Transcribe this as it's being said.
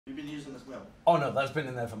You've been using this milk? Oh no, that's been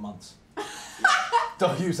in there for months.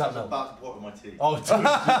 Don't use that milk. I'm about to pour it in my tea. Oh, do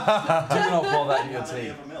not pour that in your tea. Any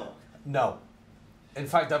other milk? No. In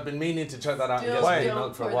fact, I've been meaning to check that out and get some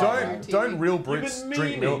milk for a while. Don't real Brits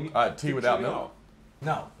drink milk, tea without milk?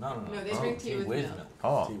 No, they drink tea with milk.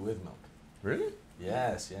 Oh. Tea with milk. Really?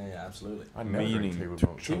 Yes, yeah, absolutely. I never drink tea with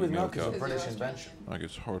milk. Tea with milk is a British invention. Like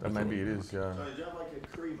it's hard. Maybe it is, yeah. So, do you have like a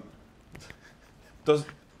creamer? Does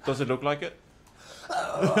it look like it?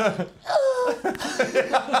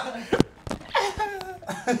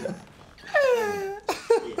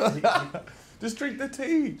 Just drink the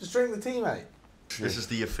tea. Just drink the tea, mate. This is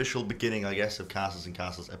the official beginning, I guess, of Castles and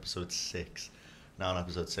Castles episode 6. Now on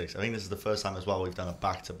episode 6. I think this is the first time as well we've done a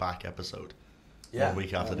back-to-back episode. Yeah. One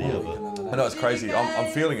week after the other. I know, it's crazy.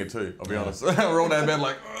 I'm feeling it too, I'll be honest. We're all down in bed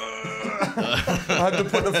like, I had to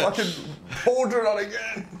put the fucking powder on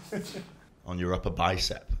again. On your upper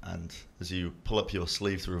bicep, and as you pull up your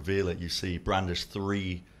sleeve to reveal it, you see brandished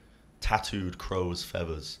 3 tattooed crow's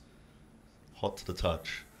feathers. Hot to the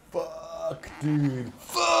touch. Fuck, dude.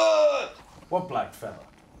 Fuck! What black feather?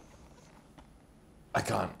 I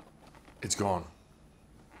can't. It's gone.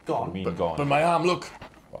 Gone? Gone. But my arm, look.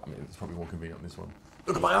 Well, I mean, it's probably more convenient on this one.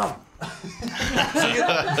 Look at my arm.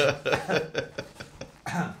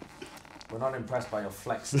 We're not impressed by your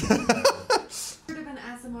flex. Heard of an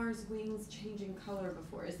Asimar's wings changing color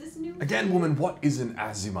before. Is this new? Again, woman, what is an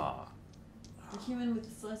Azimar? A human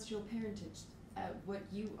with celestial parentage. What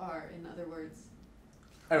you are, in other words.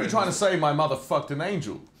 Are you trying to say my mother fucked an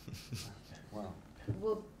angel?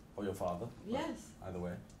 Well, or your father. Yes. Either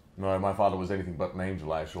way. No, my father was anything but an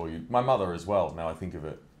angel, I assure you. My mother as well, now I think of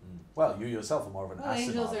it. Well, you yourself are more of an Asimar.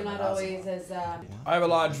 Angels are not always as... I have a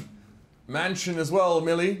large mansion as well,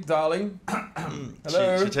 Millie, darling.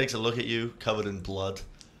 Hello. She takes a look at you, covered in blood,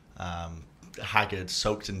 haggard,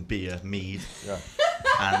 soaked in beer, mead. Yeah.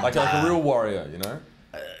 And, like a real warrior, you know?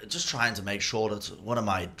 Just trying to make sure that one of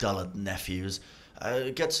my dullard nephews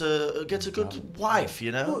gets a good wife,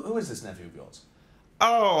 you know? Who is this nephew of yours?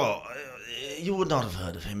 Oh, you would not have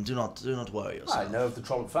heard of him. Do not worry yourself. I know of the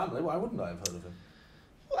Trollop family. Why wouldn't I have heard of him?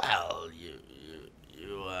 Well,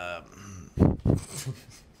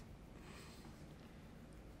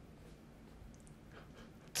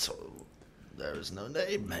 so there is no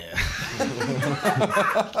name here.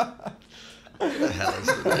 What the hell is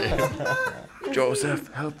the name?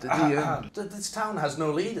 Joseph, help the DM. This town has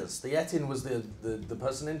no leaders. The Etin was the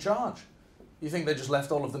person in charge. You think they just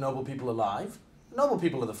left all of the noble people alive? Noble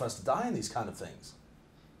people are the first to die in these kind of things.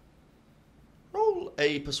 Roll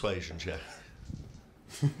a persuasion check.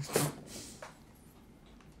 13.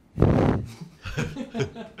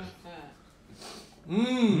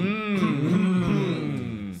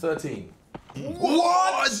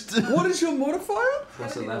 What? What is your modifier?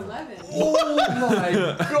 Plus 11. Oh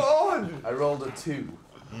my god! I rolled a 2.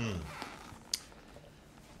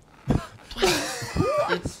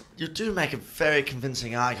 You do make a very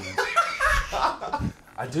convincing argument.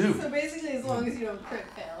 I do. So basically, as long as you don't crit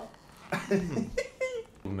fail.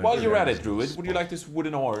 While you're at it, Druid, would you like this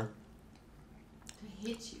wooden ore? To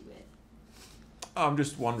hit you with. I'm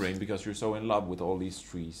just wondering, because you're so in love with all these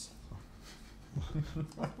trees.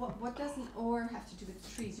 What does an ore have to do with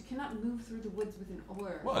trees? You cannot move through the woods with an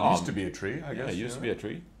ore. Well, it used to be a tree, I guess. Yeah, it used to be a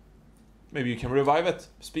tree. Maybe you can revive it.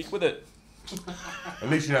 Speak with it. At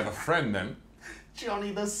least you'd have a friend then.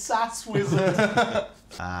 Johnny the Sass Wizard.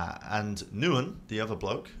 And Nuan, the other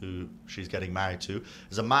bloke who she's getting married to,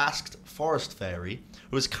 is a masked forest fairy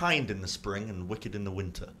who is kind in the spring and wicked in the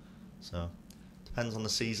winter. So, depends on the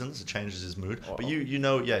seasons, it changes his mood. But you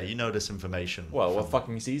know this information. Well, what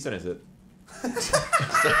fucking season is it? It's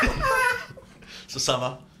the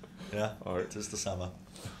summer. Yeah, it is the summer.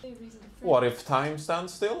 What if time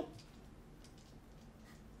stands still?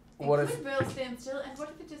 What if it will stand still, and what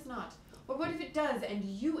if it does not? Or what if it does and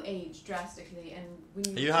you age drastically and when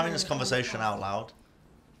you... Are you having this conversation out loud?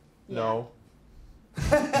 Yeah. No.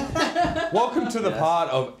 Welcome to the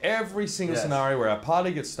part of every single scenario where our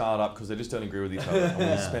party gets started up because they just don't agree with each other. And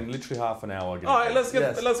we spend literally half an hour getting... Alright, let's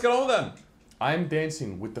get on then. I'm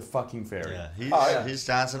dancing with the fucking fairy. Yeah, he's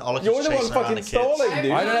dancing. All You're the one fucking stalling,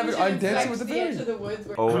 dude. I'm dancing with the fairy.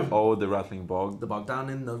 Oh, the rattling bog. The bog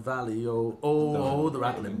down in the valley, oh, the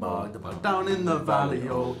rattling bog. The bog down in the valley,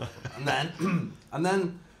 oh. And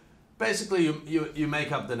then Basically, you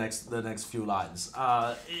make up the next few lines.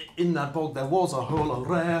 In that bog there was a hole, a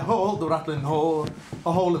rare hole, the rattling hole,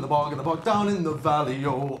 a hole in the bog down in the valley,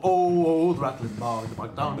 oh, oh, the rattling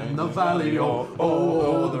bog down in the valley, oh,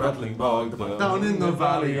 oh, the rattling bog down in the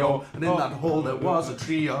valley, oh, and in that hole there was a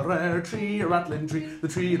tree, a rare tree, a rattling tree, the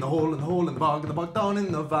tree in the hole in the bog down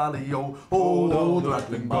in the valley, oh, oh, the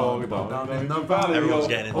rattling bog down in the valley, Everyone's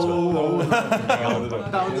getting into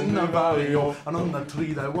it. down in the valley, oh, and on that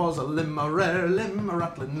tree there was a limb, a rare limb, a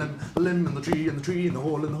rattling limb, a limb in the tree, in the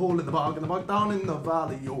hole in the bog down in the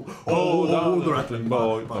valley, oh, oh, the rattling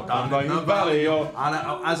bog down in the valley, oh,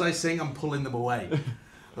 and as I sing, I'm pulling them away.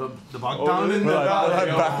 The bog down in the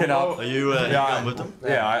valley, backing up. Are you going with them?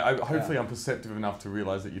 Yeah, hopefully I'm perceptive enough to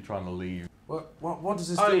realise that you're trying to leave. What does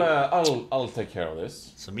this do? I'll take care of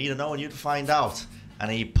this. So me to know and you to find out. And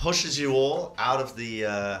he pushes you all out of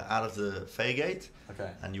the Fey Gate. Okay.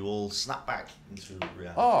 And you all snap back into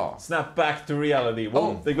reality. Oh, Snap back to reality. Whoa,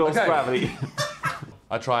 Oh, there goes okay. gravity.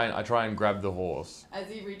 I try and grab the horse. As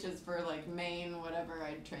he reaches for like mane, whatever,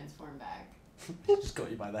 I'd transform back. Just got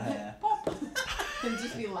you by the hair. And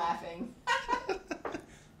just be laughing.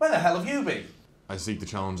 Where the hell have you been? I seek to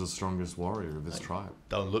challenge the strongest warrior of this tribe.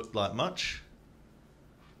 Don't look like much.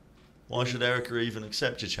 Why should Erica even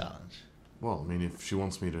accept your challenge? Well, I mean, if she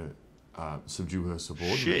wants me to subdue her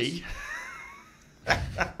subordinates. She?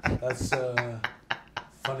 That's a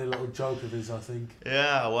funny little joke of his, I think.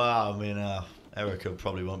 Yeah, well, I mean, Erica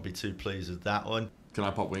probably won't be too pleased with that one. Can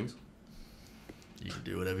I pop wings? You can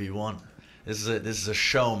do whatever you want. This is a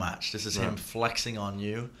show match. This is him flexing on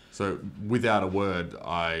you. So, without a word,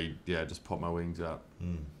 I just pop my wings out.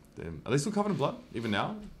 Then, are they still covered in blood, even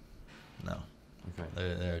now? No, Okay.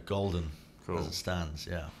 they're golden Cool. as it stands.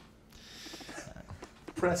 Yeah.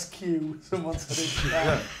 Press Q. Someone said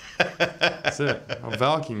it. That's it. I'm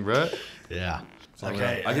Valking, bro. Yeah. So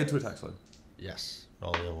Okay. I get 2 attacks, though. Yes.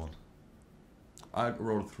 Roll the other one. I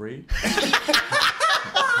rolled a 3.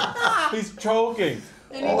 He's choking.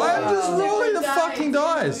 And I'm just rolling the different fucking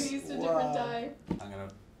dice. He used a different die. I'm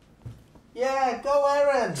gonna. Yeah, go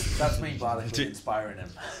Eren! That's me, basically inspiring him.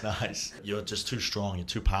 Nice. You're just too strong. You're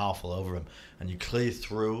too powerful over him, and you clear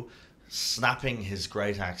through, snapping his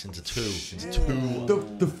great axe into two.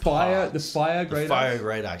 The fire great Fire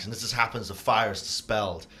great axe, and this just happens. The fire is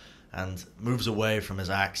dispelled, and moves away from his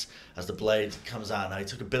axe as the blade comes out. Now he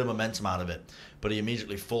took a bit of momentum out of it, but he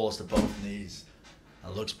immediately falls to both knees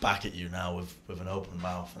and looks back at you now with an open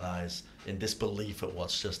mouth and eyes in disbelief at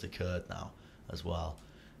what's just occurred now as well.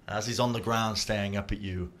 And as he's on the ground staring up at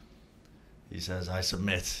you, he says, "I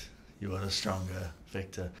submit. You are the stronger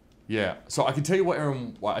victor." Yeah. So I can tell you what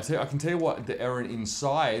Eren. I can tell you what the Eren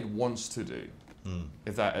inside wants to do.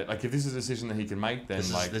 If this is a decision that he can make, then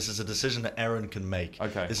This is a decision that Eren can make.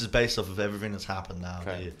 Okay. This is based off of everything that's happened now.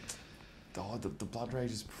 Okay. The blood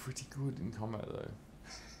rage is pretty good in combat though.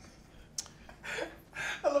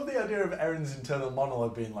 I love the idea of Eren's internal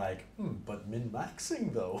monologue being like, but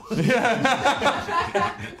min-maxing though.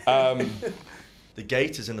 The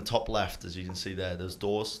gate is in the top left, as you can see there. There's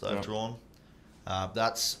doors that I've drawn.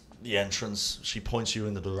 That's the entrance. She points you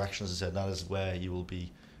in the direction, as I said. That is where you will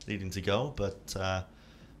be needing to go, but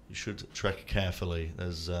you should trek carefully.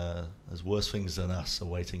 There's worse things than us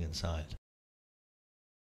awaiting inside.